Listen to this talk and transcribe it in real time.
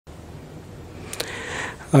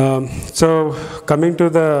So coming to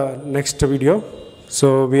the next video,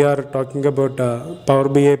 so we are talking about Power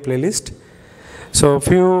BI playlist. So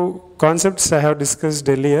few concepts I have discussed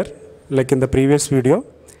earlier, like in the previous video,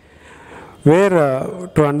 where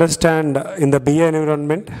to understand in the BI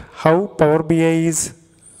environment how Power BI is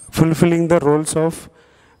fulfilling the roles of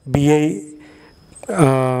BI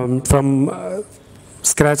from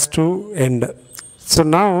scratch to end. So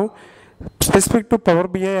now, specific to Power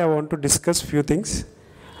BI, I want to discuss few things.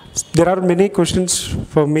 There are many questions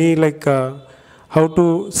for me, like how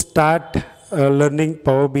to start learning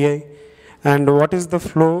Power BI, and what is the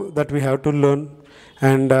flow that we have to learn,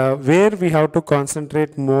 and where we have to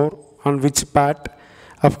concentrate more on which part.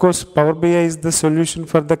 Of course, Power BI is the solution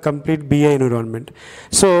for the complete BI environment.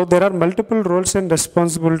 So there are multiple roles and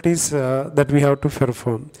responsibilities that we have to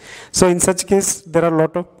perform. So in such case, there are a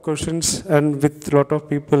lot of questions and with a lot of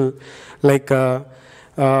people, like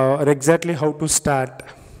exactly how to start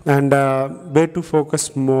and where to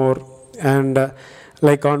focus more, and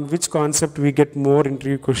like on which concept we get more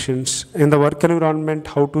interview questions. In the work environment,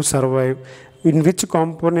 how to survive, in which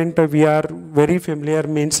component we are very familiar,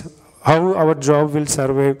 means how our job will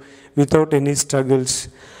survive without any struggles.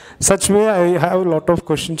 Such way I have a lot of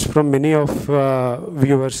questions from many of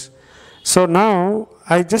viewers. So now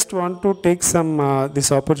I just want to take some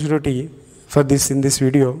this opportunity for this in this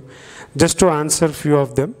video just to answer few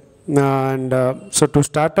of them. And so to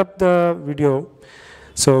start up the video,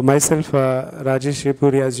 so myself Rajesh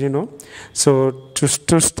Shepuri, as you know. So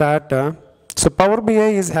to start, so Power BI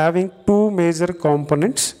is having two major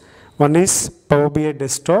components. One is Power BI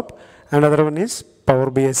desktop, another one is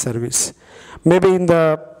Power BI service. Maybe in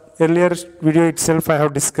the earlier video itself I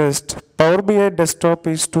have discussed Power BI desktop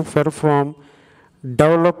is to perform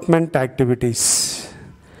development activities.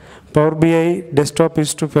 Power BI desktop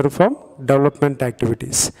is to perform development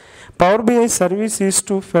activities. Power BI service is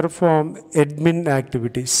to perform admin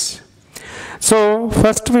activities. So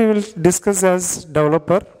first we will discuss as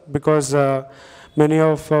developer, because many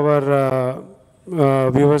of our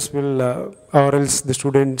viewers will, or else the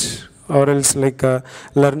students, or else like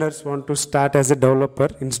learners want to start as a developer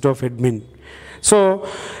instead of admin. So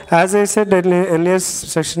as I said in earlier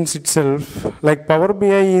sessions itself, like Power BI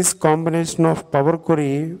is combination of Power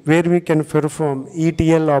Query where we can perform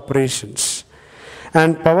ETL operations,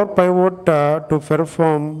 and Power Pivot to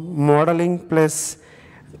perform modeling plus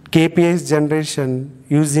KPIs generation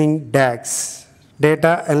using DAX,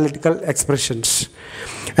 data analytical expressions,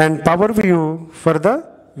 and Power View for the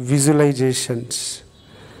visualizations.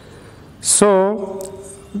 So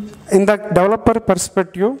in the developer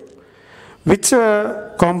perspective, which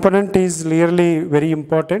component is really very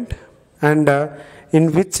important, and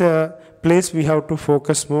in which place we have to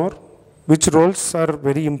focus more, which roles are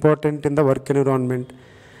very important in the work environment.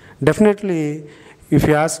 Definitely, if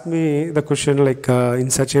you ask me the question like in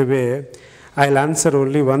such a way, I'll answer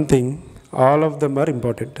only one thing: all of them are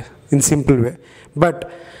important in simple way.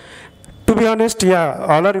 But to be honest, yeah,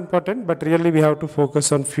 all are important, but really we have to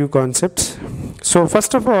focus on few concepts. So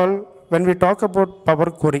first of all, when we talk about Power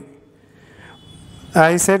Query,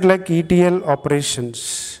 I said like ETL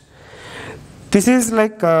operations. This is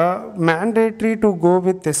like mandatory to go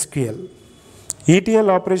with SQL. ETL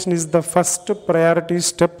operation is the first priority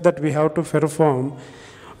step that we have to perform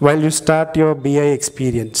while you start your BI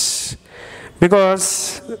experience.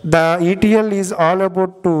 Because the ETL is all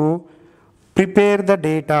about to prepare the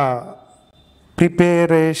data.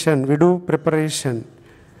 Preparation, we do preparation.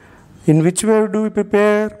 In which way do we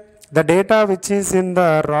prepare? The data which is in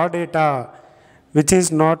the raw data, which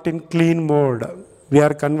is not in clean mode, we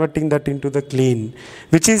are converting that into the clean.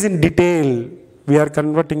 Which is in detail, we are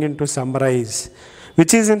converting into summarize.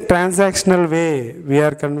 Which is in transactional way, we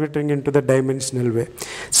are converting into the dimensional way.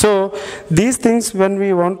 So these things when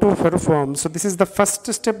we want to perform, so this is the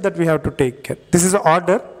first step that we have to take care. This is the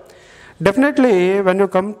order. Definitely when you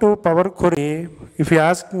come to Power Query, if you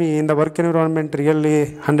ask me in the work environment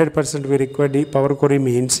really 100% we require Power Query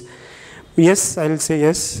means, yes, I will say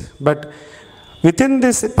yes, but within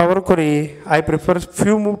this Power Query, I prefer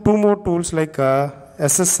two more tools like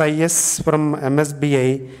SSIS from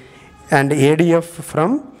MSBI and ADF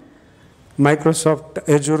from Microsoft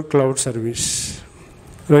Azure Cloud Service.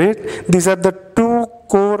 Right? These are the two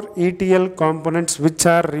core ETL components which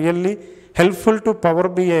are really helpful to Power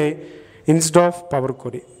BI instead of Power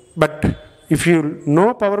Query. But if you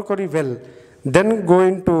know Power Query well, then go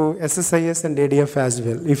into SSIS and ADF as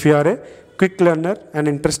well, if you are a quick learner and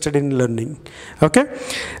interested in learning. Okay.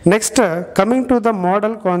 Next, coming to the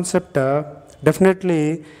model concept,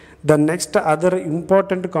 definitely the next other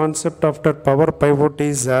important concept after Power Pivot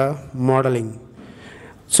is modeling.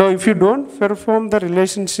 So if you don't perform the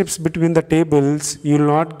relationships between the tables, you will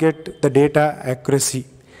not get the data accuracy.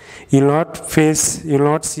 You will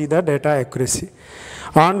not see the data accuracy.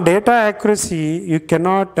 On data accuracy, you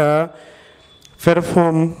cannot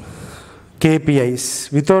perform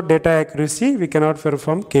KPIs. Without data accuracy, we cannot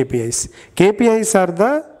perform KPIs. KPIs are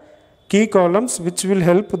the key columns which will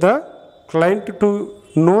help the client to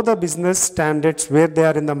know the business standards, where they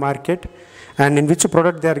are in the market and in which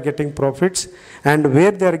product they are getting profits and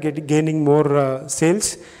where they are gaining more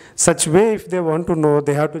sales. Such way, if they want to know,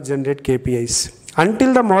 they have to generate KPIs.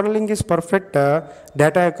 Until the modeling is perfect,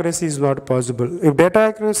 data accuracy is not possible. If data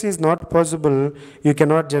accuracy is not possible, you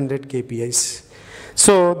cannot generate KPIs.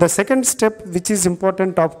 So the second step, which is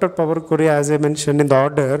important after Power Query, as I mentioned in the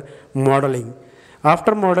order, modeling.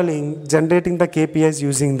 After modeling, generating the KPIs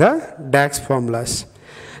using the DAX formulas.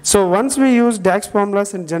 So once we use DAX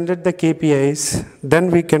formulas and generate the KPIs,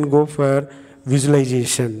 then we can go for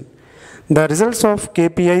visualization. The results of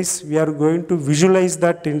KPIs, we are going to visualize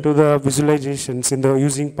that into the visualizations in the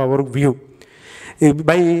using Power View.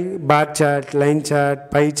 By bar chart, line chart,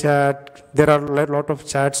 pie chart, there are a lot of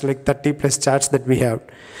charts, like 30 plus charts that we have.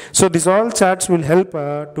 So these all charts will help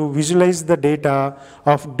to visualize the data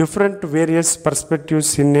of different various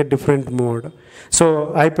perspectives in a different mode.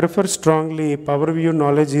 So I prefer strongly Power View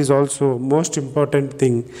knowledge is also most important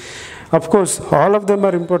thing. Of course, all of them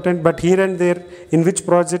are important, but here and there, in which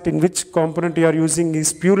project, in which component you are using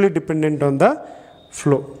is purely dependent on the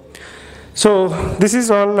flow. So this is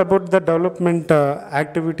all about the development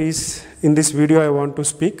activities in this video I want to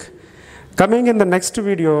speak. Coming in the next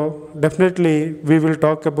video, definitely we will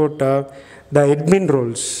talk about the admin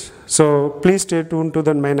roles. So please stay tuned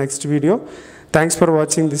to my next video. Thanks for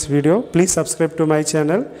watching this video. Please subscribe to my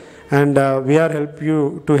channel, and we are help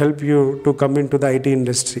you to come into the IT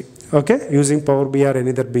industry. Okay, using Power BI or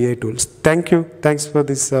any other BI tools. Thank you. Thanks for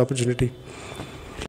this opportunity.